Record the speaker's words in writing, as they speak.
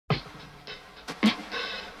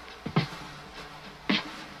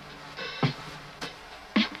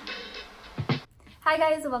Hi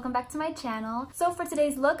guys, welcome back to my channel. So for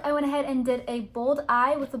today's look, I went ahead and did a bold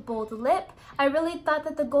eye with a bold lip. I really thought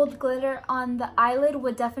that the gold glitter on the eyelid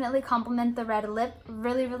would definitely complement the red lip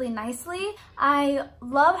really nicely. I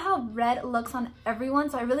love how red looks on everyone,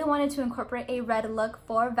 so I really wanted to incorporate a red look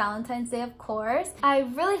for Valentine's Day, of course. I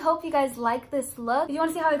really hope you guys like this look. If you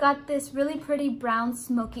want to see how I got this really pretty brown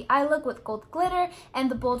smoky eye look with gold glitter and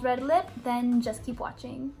the bold red lip, then just keep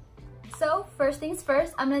watching. So first things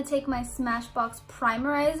first, I'm going to take my Smashbox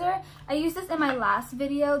primerizer. I used this in my last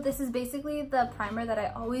video. This is basically the primer that I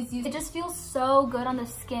always use. It just feels so good on the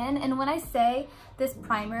skin, and when I say this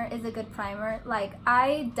primer is a good primer, like,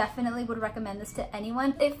 I definitely would recommend this to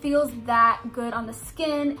anyone. It feels that good on the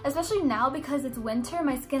skin, especially now because it's winter.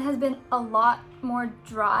 My skin has been a lot more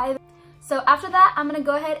dry. So after that, I'm gonna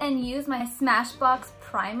go ahead and use my Smashbox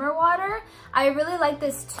primer water. I really like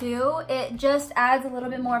this too. It just adds a little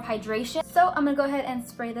bit more of hydration. So I'm gonna go ahead and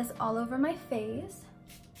spray this all over my face.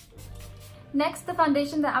 Next, the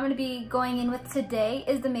foundation that I'm gonna be going in with today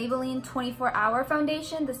is the Maybelline 24-Hour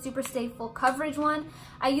Foundation, the Super Stay Full Coverage one.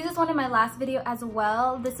 I used this one in my last video as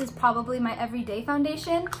well. This is probably my everyday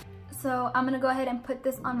foundation. So I'm gonna go ahead and put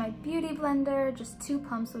this on my beauty blender. Just 2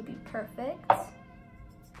 pumps would be perfect.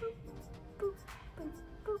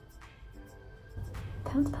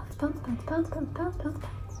 Pounce, pounce, pounce, pounce, pounce, pounce, pounce, pounce,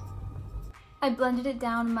 pounce. I blended it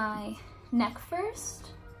down my neck first,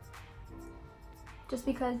 just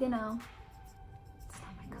because, you know, it's not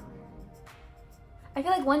my color. I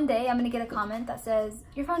feel like one day I'm gonna get a comment that says,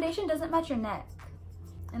 your foundation doesn't match your neck.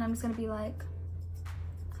 And I'm just gonna be like,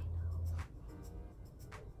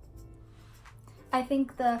 I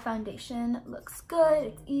think the foundation looks good,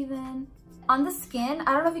 it's even. On the skin,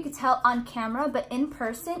 I don't know if you could tell on camera, but in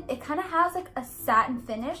person, it kind of has like a satin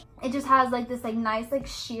finish. It just has like this like nice like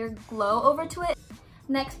sheer glow over to it.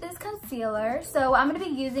 Next is concealer. So what I'm going to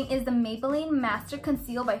be using is the Maybelline Master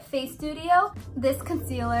Conceal by Face Studio. This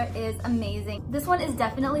concealer is amazing. This one is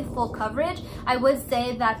definitely full coverage. I would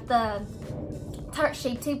say that the Tarte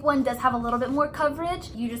Shape Tape one does have a little bit more coverage.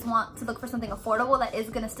 You just want to look for something affordable that is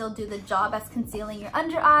going to still do the job as concealing your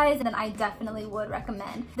under eyes, and then I definitely would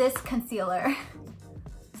recommend this concealer.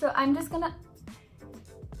 So I'm just gonna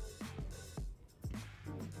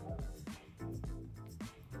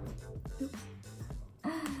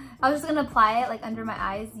I was just gonna apply it like under my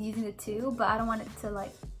eyes using the tube, but I don't want it to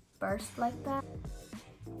like burst like that.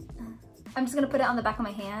 I'm just gonna put it on the back of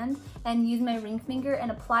my hand and use my ring finger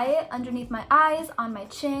and apply it underneath my eyes, on my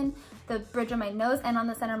chin, the bridge of my nose, and on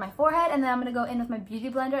the center of my forehead. And then I'm gonna go in with my beauty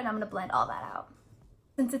blender and I'm gonna blend all that out.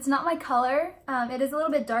 Since it's not my color, it is a little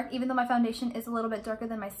bit dark, even though my foundation is a little bit darker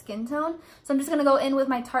than my skin tone. So I'm just gonna go in with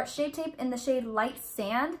my Tarte Shape Tape in the shade Light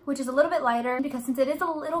Sand, which is a little bit lighter, because since it is a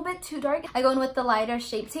little bit too dark, I go in with the lighter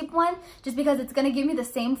Shape Tape one, just because it's gonna give me the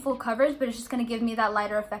same full coverage, but it's just gonna give me that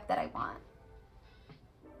lighter effect that I want.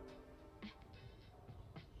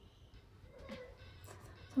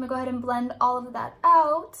 So I'm gonna go ahead and blend all of that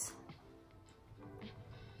out.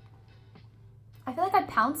 I feel like I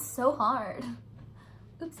pounced so hard.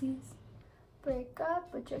 Oopsies. Break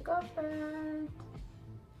up with your girlfriend.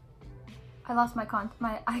 I lost my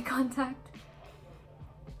eye contact.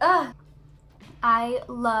 Ugh. I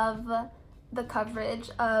love the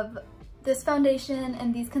coverage of this foundation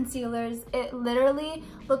and these concealers. It literally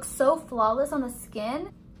looks so flawless on the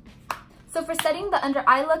skin. So for setting the under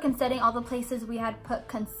eye look and setting all the places we had put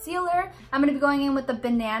concealer, I'm going to be going in with the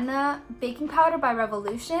Banana Baking Powder by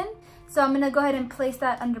Revolution. So I'm going to go ahead and place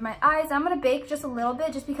that under my eyes. I'm going to bake just a little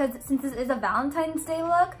bit, just because since this is a Valentine's Day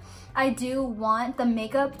look, I do want the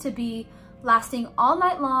makeup to be lasting all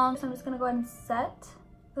night long. So I'm just going to go ahead and set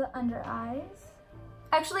the under eyes.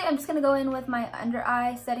 Actually, I'm just going to go in with my under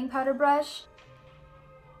eye setting powder brush.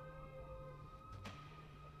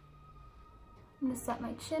 I'm gonna set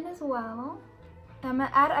my chin as well. And I'm gonna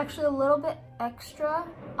add actually a little bit extra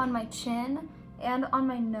on my chin and on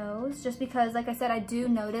my nose, just because, like I said, I do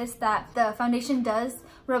notice that the foundation does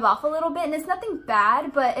rub off a little bit, and it's nothing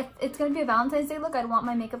bad, but if it's gonna be a Valentine's Day look, I'd want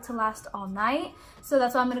my makeup to last all night. So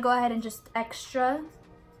that's why I'm gonna go ahead and just extra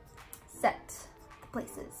set the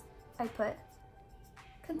places I put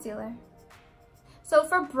concealer. So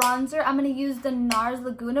for bronzer, I'm gonna use the NARS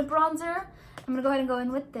Laguna bronzer. I'm gonna go ahead and go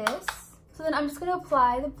in with this. So then I'm just going to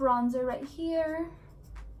apply the bronzer right here.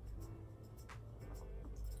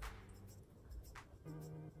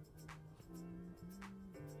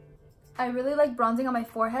 I really like bronzing on my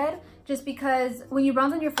forehead, just because when you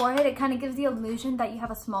bronze on your forehead, it kind of gives the illusion that you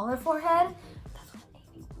have a smaller forehead. That's what I'm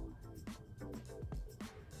aiming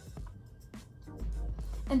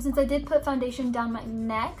for. And since I did put foundation down my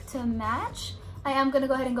neck to match, I am going to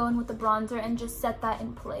go ahead and go in with the bronzer and just set that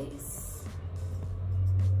in place.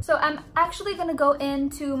 So I'm actually gonna go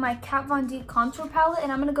into my Kat Von D contour palette,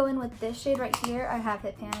 and I'm gonna go in with this shade right here. I have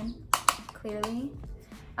hit pan, clearly.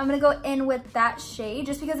 I'm gonna go in with that shade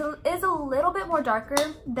just because it is a little bit more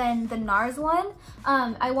darker than the NARS one.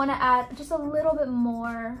 I wanna add just a little bit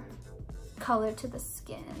more color to the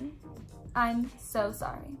skin. I'm so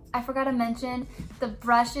sorry. I forgot to mention the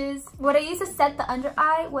brushes. What I used to set the under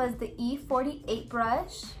eye was the E48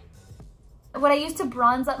 brush. What I used to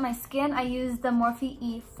bronze up my skin, I used the Morphe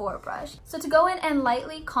E4 brush. So to go in and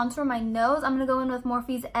lightly contour my nose, I'm gonna go in with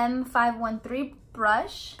Morphe's M513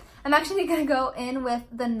 brush. I'm actually gonna go in with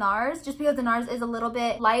the NARS just because the NARS is a little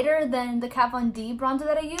bit lighter than the Kat Von D bronzer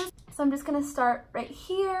that I use. So I'm just gonna start right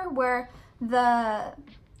here where the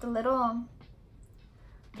little,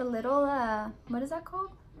 what is that called?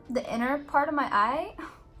 The inner part of my eye.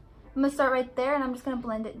 I'm gonna start right there and I'm just gonna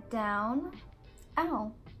blend it down.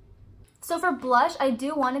 Ow. So for blush, I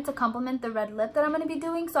do want it to complement the red lip that I'm gonna be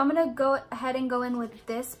doing. So I'm gonna go ahead and go in with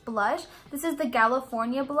this blush. This is the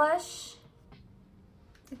California blush.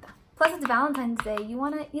 Like that. Plus it's Valentine's Day. You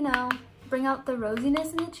wanna, you know, bring out the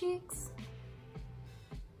rosiness in the cheeks.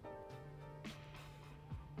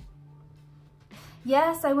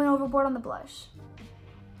 Yes, I went overboard on the blush.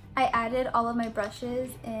 I added all of my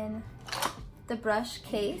brushes in the brush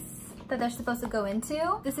case that they're supposed to go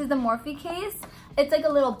into. This is the Morphe case. It's like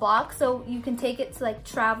a little box, so you can take it to like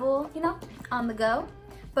travel, you know, on the go.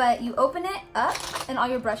 But you open it up and all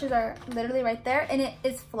your brushes are literally right there, and it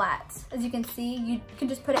is flat. As you can see, you can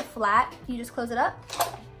just put it flat. You just close it up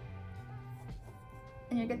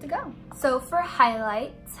and you're good to go. So for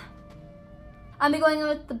highlight, I'm going in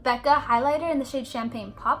with the Becca highlighter in the shade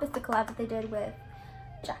Champagne Pop. It's the collab that they did with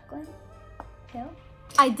Jaclyn Hill.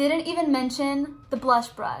 I didn't even mention the blush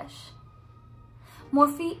brush.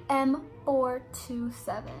 Morphe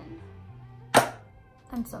M427.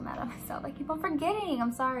 I'm so mad at myself. I keep on forgetting.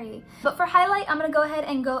 I'm sorry. But for highlight, I'm gonna go ahead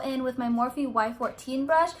and go in with my Morphe Y14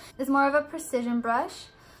 brush. It's more of a precision brush.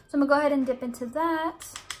 So I'm gonna go ahead and dip into that.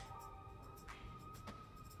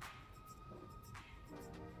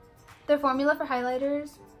 Their formula for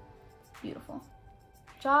highlighters, beautiful.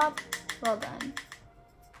 Job well done.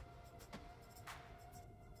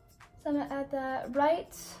 So I'm gonna add that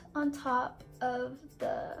right on top of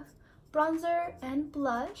the bronzer and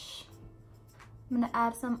blush. I'm gonna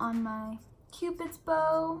add some on my Cupid's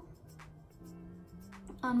bow,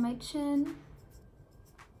 on my chin.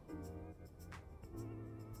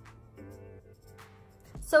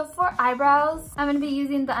 So for eyebrows, I'm gonna be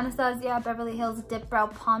using the Anastasia Beverly Hills Dip Brow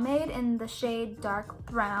Pomade in the shade Dark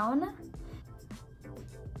Brown.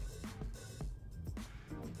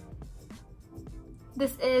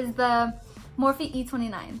 This is the Morphe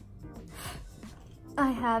E29.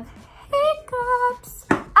 I have hiccups.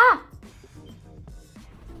 Ah!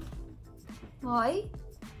 Why?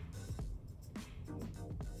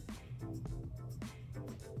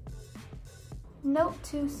 Note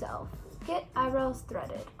to self, get eyebrows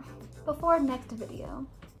threaded before next video.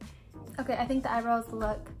 Okay, I think the eyebrows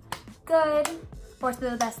look good, or to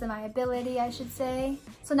the best of my ability, I should say.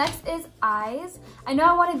 So next is eyes. I know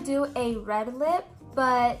I want to do a red lip,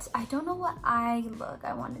 but I don't know what eye look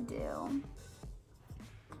I want to do.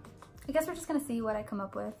 I guess we're just gonna see what I come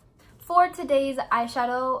up with. For today's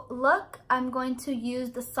eyeshadow look, I'm going to use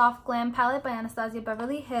the Soft Glam palette by Anastasia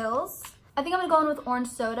Beverly Hills. I think I'm gonna go in with Orange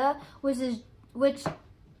Soda,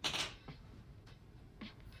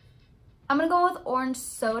 I'm gonna go with Orange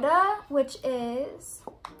Soda, which is,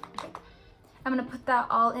 I'm gonna put that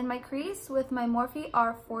all in my crease with my Morphe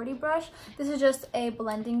R40 brush. This is just a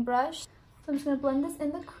blending brush. So I'm just gonna blend this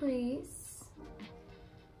in the crease.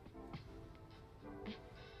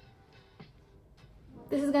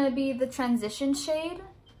 This is gonna be the transition shade.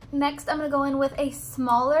 Next, I'm gonna go in with a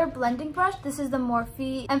smaller blending brush. This is the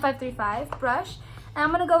Morphe M535 brush. And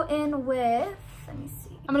I'm gonna go in with, let me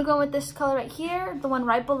see. I'm gonna go in with this color right here, the one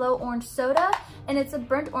right below Orange Soda, and it's a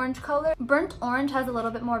burnt orange color. Burnt orange has a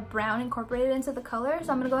little bit more brown incorporated into the color,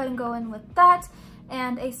 so I'm gonna go ahead and go in with that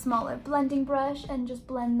and a smaller blending brush and just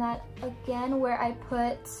blend that again where I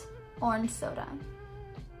put Orange Soda.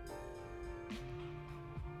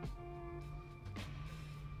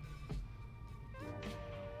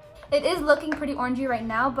 It is looking pretty orangey right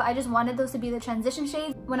now, but I just wanted those to be the transition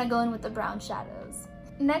shades when I go in with the brown shadows.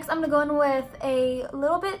 Next, I'm gonna go in with a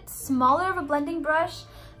little bit smaller of a blending brush,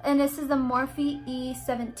 and this is the Morphe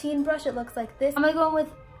E17 brush. It looks like this. I'm gonna go in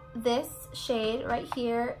with this shade right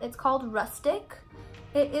here. It's called Rustic.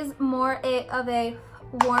 It is more of a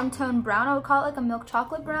warm tone brown. I would call it like a milk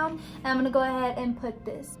chocolate brown. And I'm gonna go ahead and put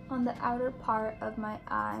this on the outer part of my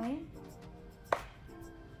eye.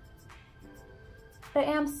 I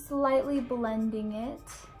am slightly blending it.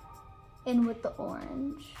 in with the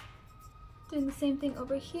orange. Doing the same thing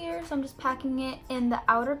over here, so I'm just packing it in the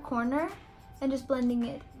outer corner and just blending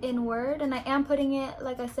it inward. And I am putting it,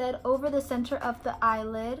 like I said, over the center of the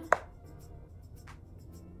eyelid.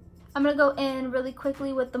 I'm gonna go in really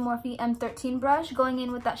quickly with the Morphe M13 brush, going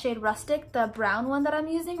in with that shade Rustic, the brown one that I'm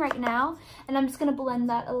using right now. And I'm just gonna blend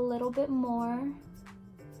that a little bit more.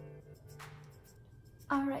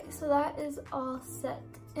 All right, so that is all set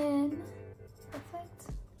in. Perfect.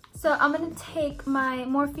 So I'm gonna take my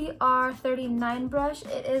Morphe R39 brush.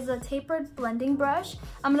 It is a tapered blending brush.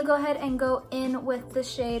 I'm gonna go ahead and go in with the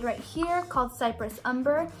shade right here called Cypress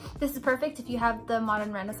Umber. This is perfect if you have the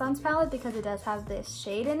Modern Renaissance palette because it does have this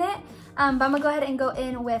shade in it. But I'm gonna go ahead and go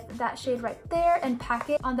in with that shade right there and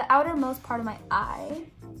pack it on the outermost part of my eye.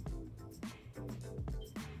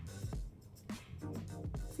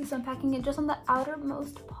 See, so I'm packing it just on the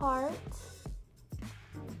outermost part.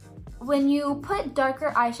 When you put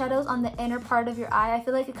darker eyeshadows on the inner part of your eye, I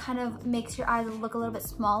feel like it kind of makes your eyes look a little bit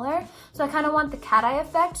smaller. So I kind of want the cat eye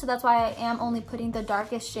effect, so that's why I am only putting the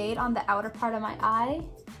darkest shade on the outer part of my eye.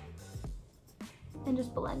 And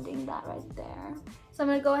just blending that right there. So I'm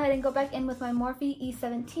gonna go ahead and go back in with my Morphe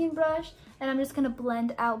E17 brush, and I'm just gonna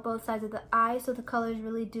blend out both sides of the eye so the colors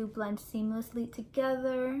really do blend seamlessly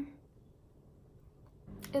together.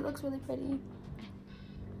 It looks really pretty.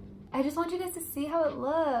 I just want you guys to see how it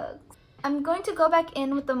looks. I'm going to go back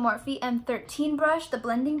in with the Morphe M13 brush, the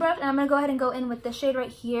blending brush, and I'm gonna go ahead and go in with this shade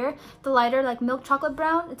right here, the lighter like milk chocolate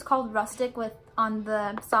brown. It's called Rustic on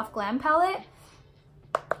the Soft Glam palette.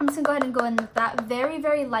 I'm just gonna go ahead and go in with that very,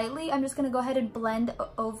 very lightly. I'm just gonna go ahead and blend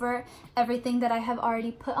over everything that I have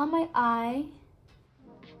already put on my eye.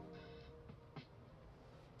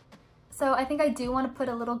 So I think I do want to put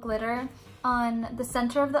a little glitter on the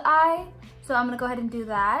center of the eye. So I'm gonna go ahead and do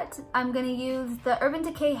that. I'm gonna use the Urban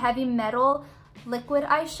Decay Heavy Metal Liquid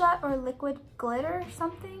Eyeshot or Liquid Glitter or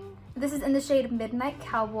something. This is in the shade Midnight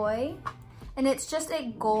Cowboy. And it's just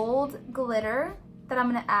a gold glitter that I'm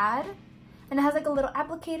gonna add. And it has like a little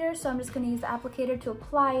applicator, so I'm just gonna use the applicator to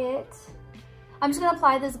apply it. I'm just gonna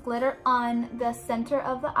apply this glitter on the center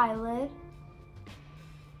of the eyelid.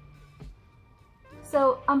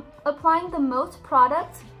 So I'm applying the most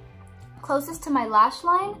product closest to my lash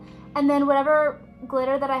line, and then whatever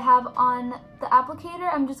glitter that I have on the applicator,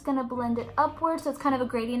 I'm just gonna blend it upward, so it's kind of a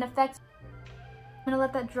gradient effect. I'm gonna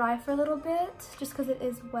let that dry for a little bit, just because it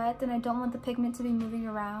is wet and I don't want the pigment to be moving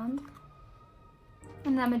around.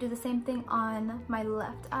 And then I'm gonna do the same thing on my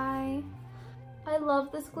left eye. I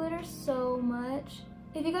love this glitter so much.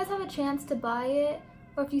 If you guys have a chance to buy it,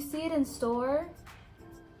 or if you see it in store,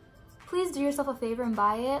 please do yourself a favor and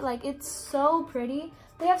buy it. Like, it's so pretty.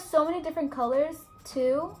 They have so many different colors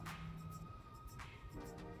too.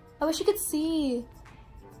 I wish you could see,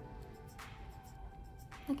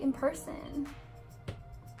 like, in person.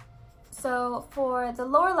 So for the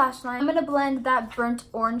lower lash line, I'm gonna blend that burnt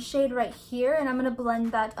orange shade right here, and I'm gonna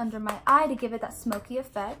blend that under my eye to give it that smoky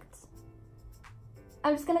effect.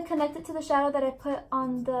 I'm just gonna connect it to the shadow that I put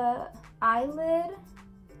on the eyelid.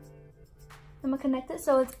 I'm gonna connect it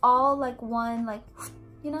so it's all like one, like,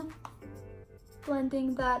 you know?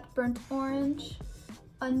 Blending that burnt orange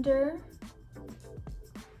under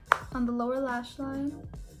on the lower lash line.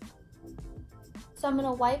 So I'm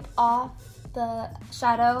gonna wipe off the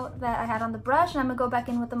shadow that I had on the brush, and I'm gonna go back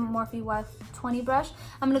in with the Morphe Y20 brush.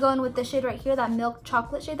 I'm gonna go in with this shade right here, that milk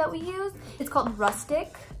chocolate shade that we use. It's called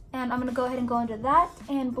Rustic, and I'm gonna go ahead and go under that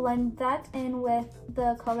and blend that in with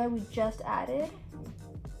the color we just added.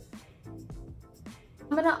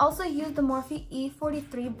 I'm gonna also use the Morphe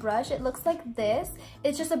E43 brush. It looks like this.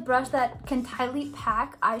 It's just a brush that can tightly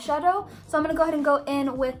pack eyeshadow. So I'm gonna go ahead and go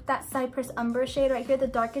in with that Cypress Umber shade right here, the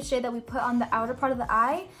darkest shade that we put on the outer part of the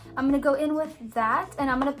eye. I'm gonna go in with that, and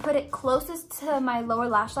I'm gonna put it closest to my lower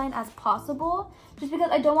lash line as possible, just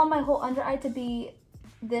because I don't want my whole under eye to be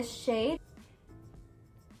this shade.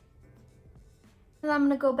 And I'm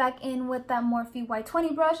gonna go back in with that Morphe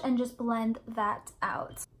Y20 brush and just blend that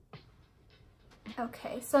out.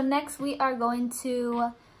 Okay, so next we are going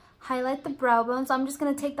to highlight the brow bone. So I'm just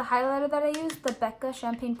going to take the highlighter that I used, the Becca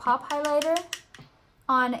Champagne Pop highlighter,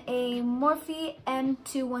 on a Morphe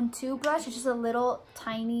M212 brush. It's just a little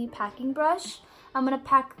tiny packing brush. I'm going to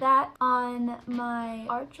pack that on my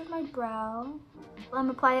arch of my brow. I'm going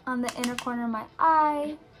to apply it on the inner corner of my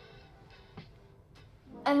eye.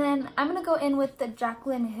 And then I'm going to go in with the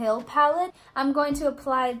Jaclyn Hill palette. I'm going to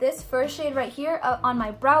apply this first shade right here on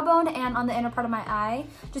my brow bone and on the inner part of my eye,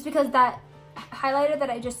 just because that highlighter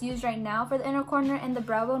that I just used right now for the inner corner and the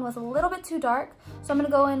brow bone was a little bit too dark. So I'm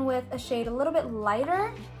going to go in with a shade a little bit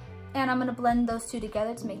lighter, and I'm going to blend those two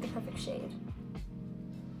together to make the perfect shade.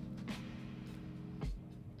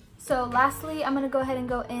 So lastly, I'm gonna go ahead and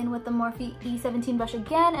go in with the Morphe E17 brush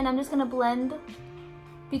again, and I'm just gonna blend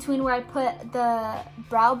between where I put the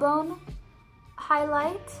brow bone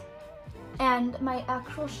highlight and my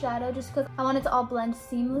actual shadow, just because I want it to all blend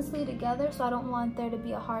seamlessly together, so I don't want there to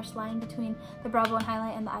be a harsh line between the brow bone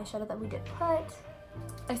highlight and the eyeshadow that we did put.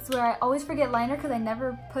 I swear I always forget liner because I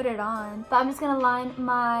never put it on. But I'm just gonna line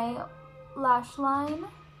my lash line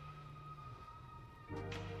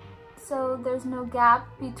so there's no gap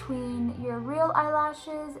between your real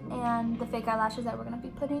eyelashes and the fake eyelashes that we're gonna be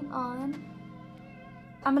putting on.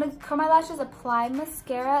 I'm gonna curl my lashes, apply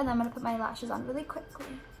mascara, and then I'm gonna put my lashes on really quickly.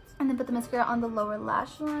 And then put the mascara on the lower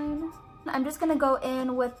lash line. I'm just gonna go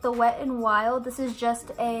in with the Wet n Wild. This is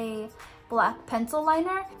just a black pencil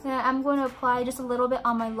liner. And I'm going to apply just a little bit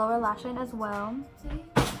on my lower lash line as well.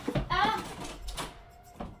 Ah!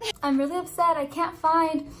 I'm really upset. I can't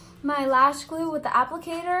find my lash glue with the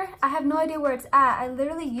applicator. I have no idea where it's at. I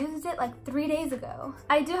literally used it like 3 days ago.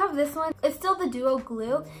 I do have this one. It's still the duo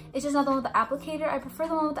glue. It's just not the one with the applicator. I prefer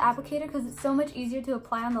the one with the applicator because it's so much easier to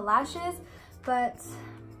apply on the lashes. But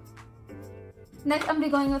next, I'm gonna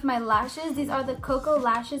be going with my lashes. These are the Cocoa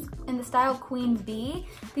lashes in the style Queen Bee.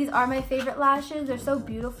 These are my favorite lashes. They're so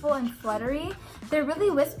beautiful and fluttery. They're really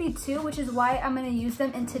wispy too, which is why I'm gonna use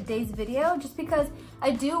them in today's video, just because I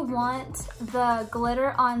do want the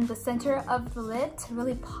glitter on the center of the lid to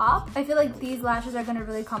really pop. I feel like these lashes are gonna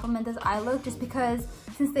really complement this eye look, just because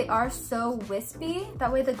since they are so wispy,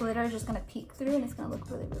 that way the glitter is just gonna peek through and it's gonna look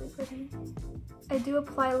really, really pretty. I do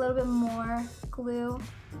apply a little bit more glue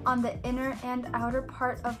on the inner and outer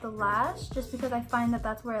part of the lash, just because I find that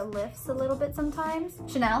that's where it lifts a little bit sometimes.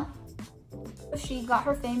 Chanel, she got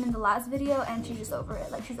her fame in the last video and she's just over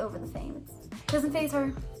it. Like, she's over the fame. It doesn't faze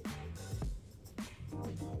her.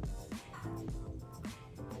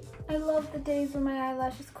 I love the days when my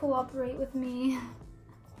eyelashes cooperate with me.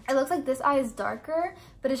 It looks like this eye is darker,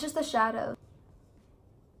 but it's just the shadow.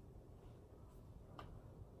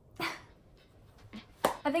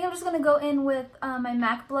 I think I'm just gonna go in with my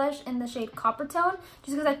MAC blush in the shade Copper Tone,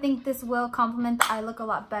 just because I think this will complement the eye look a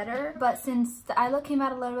lot better. But since the eye look came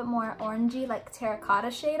out a little bit more orangey, like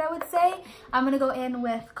terracotta shade, I would say, I'm gonna go in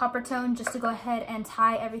with Copper Tone just to go ahead and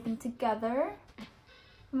tie everything together.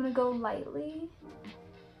 I'm gonna go lightly.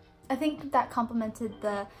 I think that complemented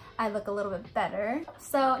the eye look a little bit better.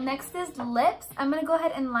 So next is lips. I'm gonna go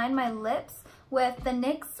ahead and line my lips with the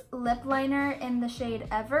NYX lip liner in the shade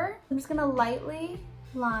Ever. I'm just gonna lightly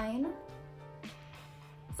line.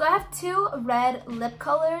 So I have two red lip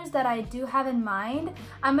colors that I do have in mind.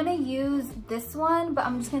 I'm gonna use this one, but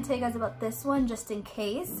I'm just gonna tell you guys about this one just in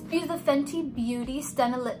case. I use the Fenty Beauty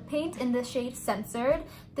Stunna Lip Paint in the shade Censored.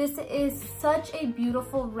 This is such a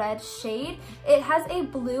beautiful red shade. It has a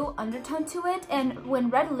blue undertone to it, and when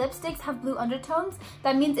red lipsticks have blue undertones,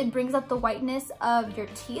 that means it brings out the whiteness of your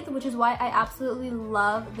teeth, which is why I absolutely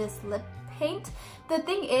love this lip paint. The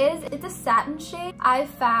thing is, it's a satin shade. I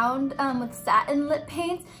found with satin lip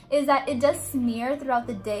paints is that it does smear throughout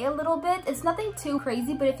the day a little bit. It's nothing too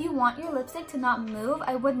crazy, but if you want your lipstick to not move,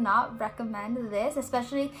 I would not recommend this,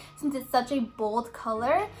 especially since it's such a bold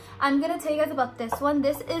color. I'm gonna tell you guys about this one.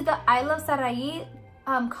 This is the I Love Sarai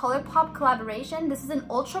ColourPop collaboration. This is an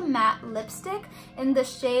ultra matte lipstick in the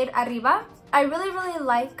shade Arriba. I really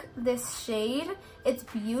like this shade. It's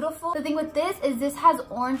beautiful. The thing with this is this has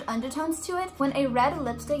orange undertones to it. When a red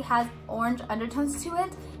lipstick has orange undertones to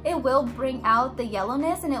it, it will bring out the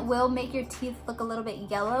yellowness and it will make your teeth look a little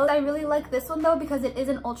bit yellow. I really like this one though because it is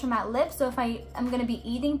an ultra matte lip. So if I am going to be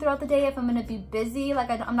eating throughout the day, if I'm going to be busy, like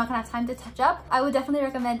I'm not going to have time to touch up, I would definitely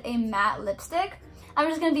recommend a matte lipstick. I'm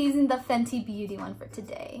just going to be using the Fenty Beauty one for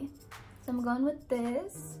today. So I'm going with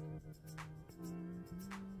this.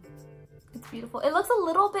 It's beautiful. It looks a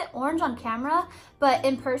little bit orange on camera, but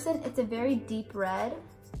in person, it's a very deep red.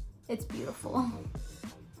 It's beautiful.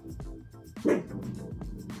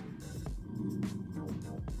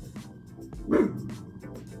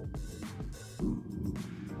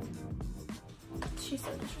 She's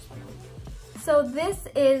so disrespectful. So this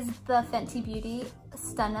is the Fenty Beauty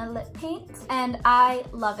Stunna Lip Paint, and I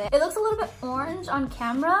love it. It looks a little bit orange on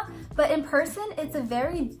camera, but in person, it's a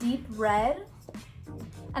very deep red.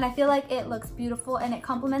 And I feel like it looks beautiful and it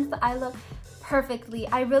complements the eye look perfectly.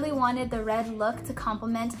 I really wanted the red look to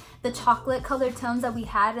complement the chocolate colored tones that we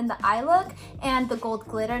had in the eye look and the gold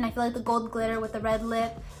glitter. And I feel like the gold glitter with the red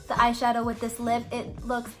lip, the eyeshadow with this lip, it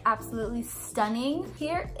looks absolutely stunning.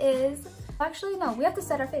 Here is, actually no, we have to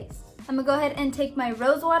set our face. I'm gonna go ahead and take my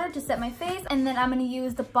rose water to set my face, and then I'm gonna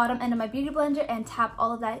use the bottom end of my beauty blender and tap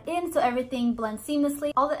all of that in so everything blends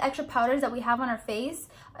seamlessly. All the extra powders that we have on our face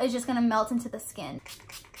is just gonna melt into the skin.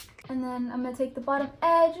 And then I'm gonna take the bottom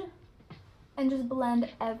edge and just blend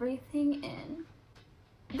everything in.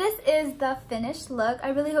 This is the finished look. I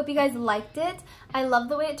really hope you guys liked it. I love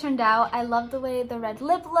the way it turned out. I love the way the red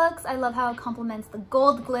lip looks. I love how it complements the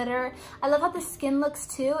gold glitter. I love how the skin looks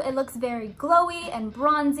too. It looks very glowy and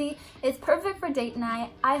bronzy. It's perfect for date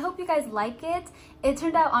night. I hope you guys like it. It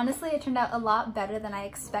turned out, honestly, it turned out a lot better than I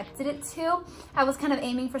expected it to. I was kind of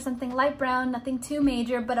aiming for something light brown, nothing too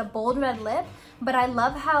major, but a bold red lip. But I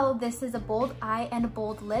love how this is a bold eye and a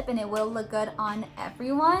bold lip, and it will look good on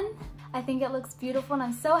everyone. I think it looks beautiful and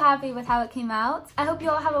I'm so happy with how it came out. I hope you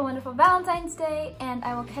all have a wonderful Valentine's Day and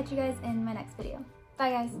I will catch you guys in my next video.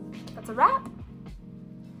 Bye guys. That's a wrap.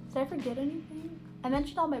 Did I forget anything? I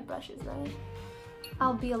mentioned all my brushes, right?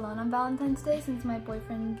 I'll be alone on Valentine's Day since my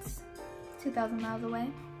boyfriend's 2,000 miles away.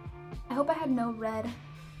 I hope I had no red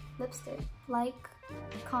lipstick. Like,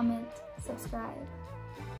 comment, subscribe.